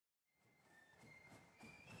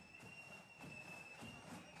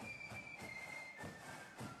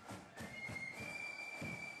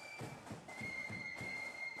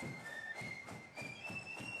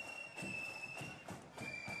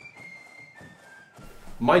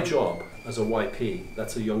My job as a YP,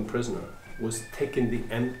 that's a young prisoner, was taking the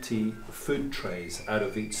empty food trays out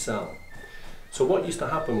of each cell. So what used to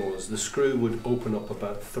happen was the screw would open up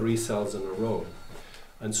about 3 cells in a row.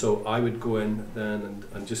 And so I would go in then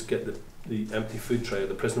and just get the empty food tray,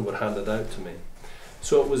 the prisoner would hand it out to me.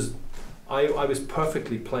 So it was, I was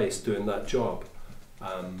perfectly placed doing that job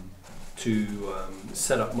to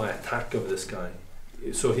set up my attack of this guy.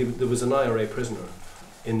 So there was an IRA prisoner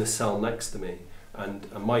in the cell next to me, and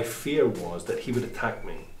my fear was that he would attack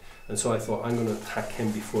me. And so I thought, I'm going to attack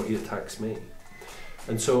him before he attacks me.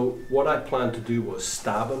 And so what I planned to do was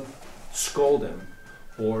stab him, scald him,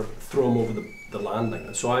 or throw him over the landing.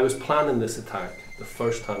 And so I was planning this attack the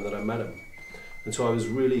first time that I met him. And so I was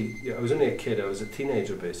really, I was only a kid, I was a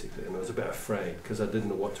teenager basically, and I was a bit afraid because I didn't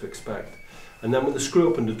know what to expect. And then when the screw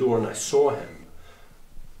opened the door and I saw him,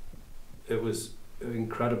 it was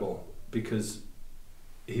incredible because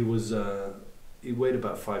he weighed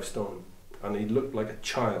about 5 stone and he looked like a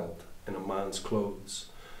child in a man's clothes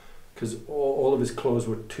because all of his clothes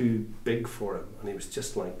were too big for him and he was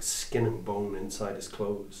just like skin and bone inside his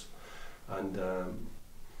clothes. And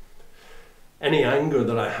any anger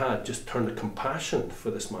that I had just turned to compassion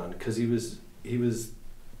for this man because he was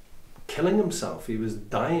killing himself. He was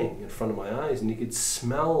dying in front of my eyes and you could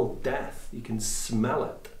smell death. You can smell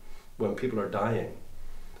it when people are dying.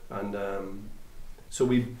 And so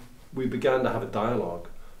we began to have a dialogue,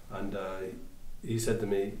 and he said to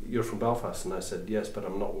me, "You're from Belfast?" And I said, "Yes, but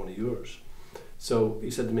I'm not one of yours." So he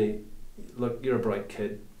said to me, "Look, you're a bright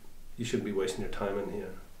kid. You shouldn't be wasting your time in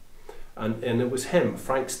here." And it was him,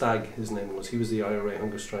 Frank Stagg, his name was. He was the IRA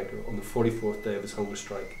hunger striker on the 44th day of his hunger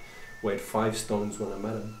strike. Weighed 5 stones when I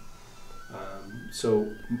met him.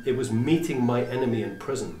 So it was meeting my enemy in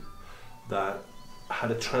prison that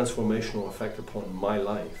had a transformational effect upon my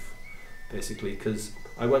life, basically, because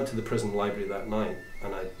I went to the prison library that night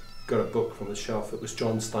and I got a book from the shelf. It was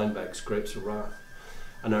John Steinbeck's Grapes of Wrath,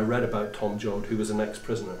 and I read about Tom Joad, who was an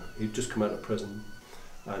ex-prisoner. He'd just come out of prison,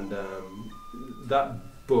 and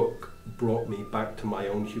that book brought me back to my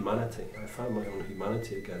own humanity. I found my own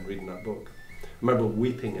humanity again reading that book. I remember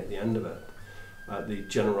weeping at the end of it, at the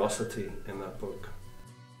generosity in that book.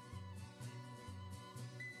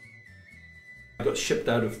 I got shipped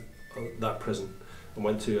out of that prison and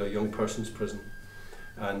went to a young person's prison,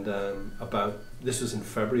 and this was in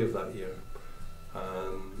February of that year,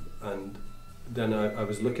 and then I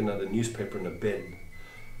was looking at a newspaper in a bin,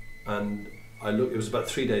 and it was about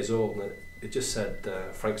 3 days old, and it just said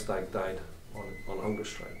Frank Stagg died on hunger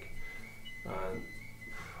strike, and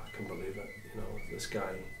I couldn't believe it. You know, this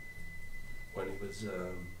guy, when he was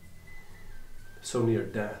so near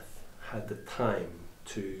death, had the time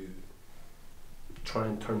to try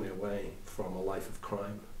and turn me away from a life of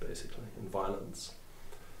crime, basically, and violence.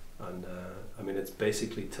 And I mean, it's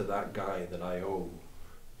basically to that guy that I owe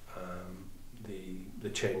the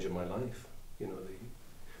change in my life. You know,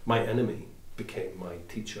 my enemy became my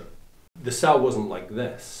teacher. The cell wasn't like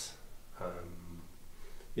this.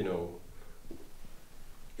 You know,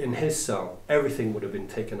 in his cell, everything would have been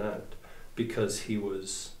taken out because he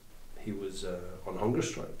was on hunger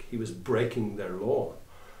strike. He was breaking their law.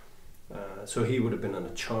 So he would have been on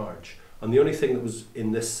a charge. And the only thing that was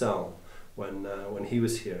in this cell when he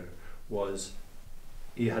was here was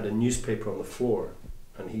he had a newspaper on the floor,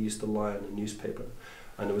 and he used to lie on a newspaper,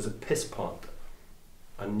 and there was a piss pot,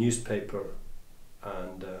 a newspaper,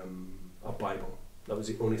 and a Bible. That was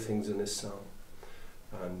the only things in his cell,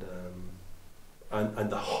 and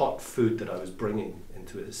the hot food that I was bringing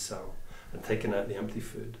into his cell and taking out the empty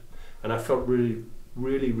food. And I felt really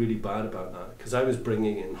bad about that because I was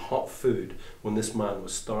bringing in hot food when this man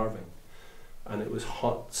was starving, and it was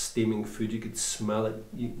hot steaming food. You could smell it,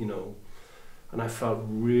 you know, and I felt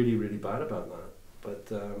really bad about that.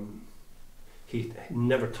 But he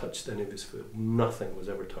never touched any of his food. Nothing was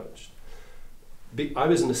ever touched. I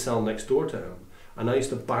was in the cell next door to him, and I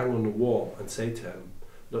used to bang on the wall and say to him,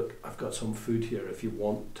 "Look, I've got some food here if you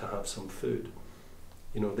want to have some food.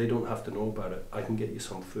 You know, they don't have to know about it. I can get you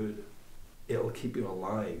some food. It'll keep you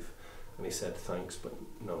alive." And he said, "Thanks, but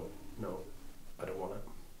no, I don't want it.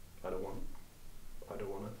 I don't want it."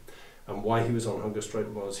 And why he was on hunger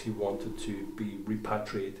strike was he wanted to be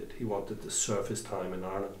repatriated. He wanted to serve his time in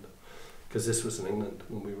Ireland, because this was in England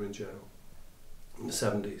when we were in jail in the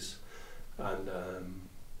 70s. And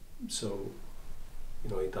so, you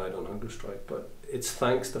know, he died on hunger strike. But it's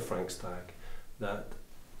thanks to Frank Stagg that,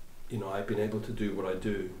 you know, I've been able to do what I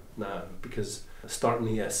do now, because starting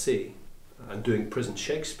the ESC and doing prison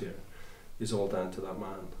Shakespeare is all down to that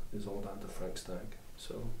man, is all down to Frank Stagg.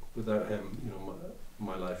 So without him, you know,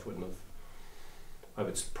 my life wouldn't have, I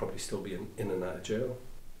would probably still be in and out of jail.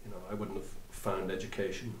 You know, I wouldn't have found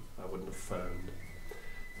education. I wouldn't have found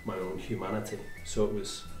my own humanity. So it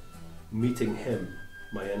was meeting him,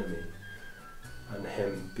 my enemy, and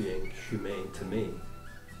him being humane to me,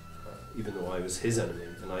 even though I was his enemy,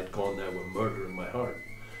 and I'd gone there with murder in my heart,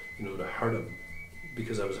 you know, to hurt him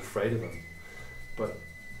because I was afraid of him. But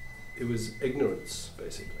it was ignorance,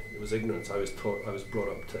 basically. It was ignorance. I was brought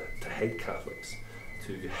up to hate Catholics,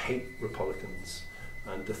 to hate Republicans,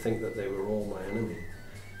 and to think that they were all my enemy.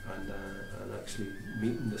 And actually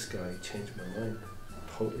meeting this guy changed my mind,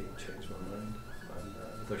 totally changed my mind.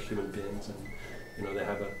 And they're human beings, and you know,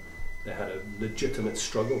 they had a legitimate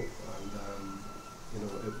struggle, and you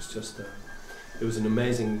know, it was just it was an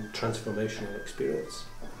amazing transformational experience.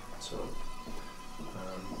 So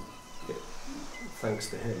thanks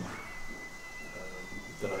to him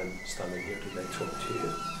that I'm standing here today talking to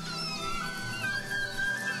you.